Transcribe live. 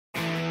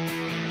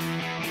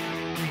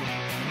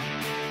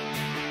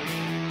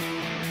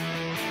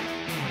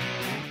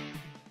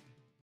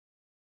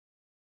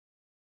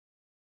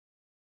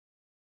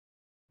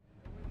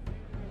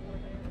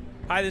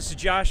Hi, this is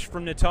Josh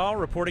from Natal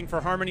reporting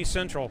for Harmony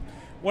Central.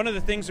 One of the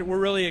things that we're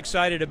really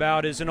excited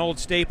about is an old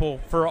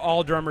staple for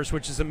all drummers,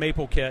 which is a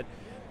maple kit.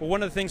 But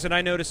one of the things that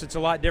I notice that's a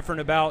lot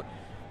different about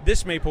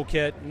this maple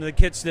kit and the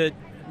kits that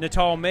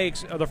Natal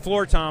makes, the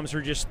floor toms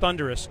are just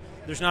thunderous.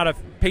 There's not a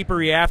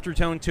papery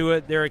aftertone to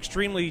it. They're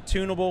extremely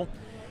tunable,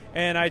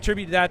 and I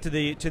attribute that to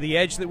the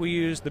edge that we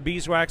use, the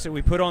beeswax that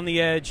we put on the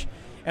edge,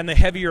 and the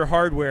heavier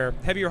hardware.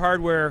 Heavier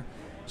hardware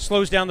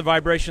slows down the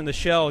vibration of the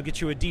shell,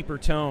 gets you a deeper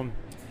tone.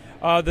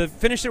 The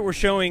finish that we're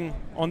showing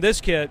on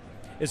this kit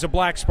is a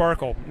black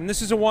sparkle, and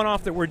this is a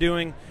one-off that we're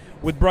doing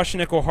with brushed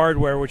nickel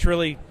hardware, which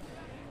really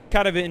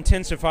kind of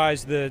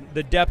intensifies the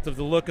depth of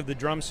the look of the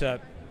drum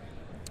set.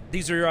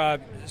 These are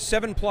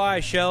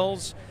 7-ply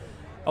shells,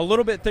 a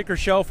little bit thicker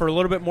shell for a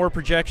little bit more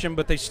projection,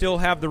 but they still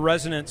have the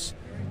resonance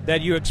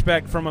that you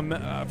expect from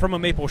a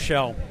maple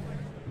shell.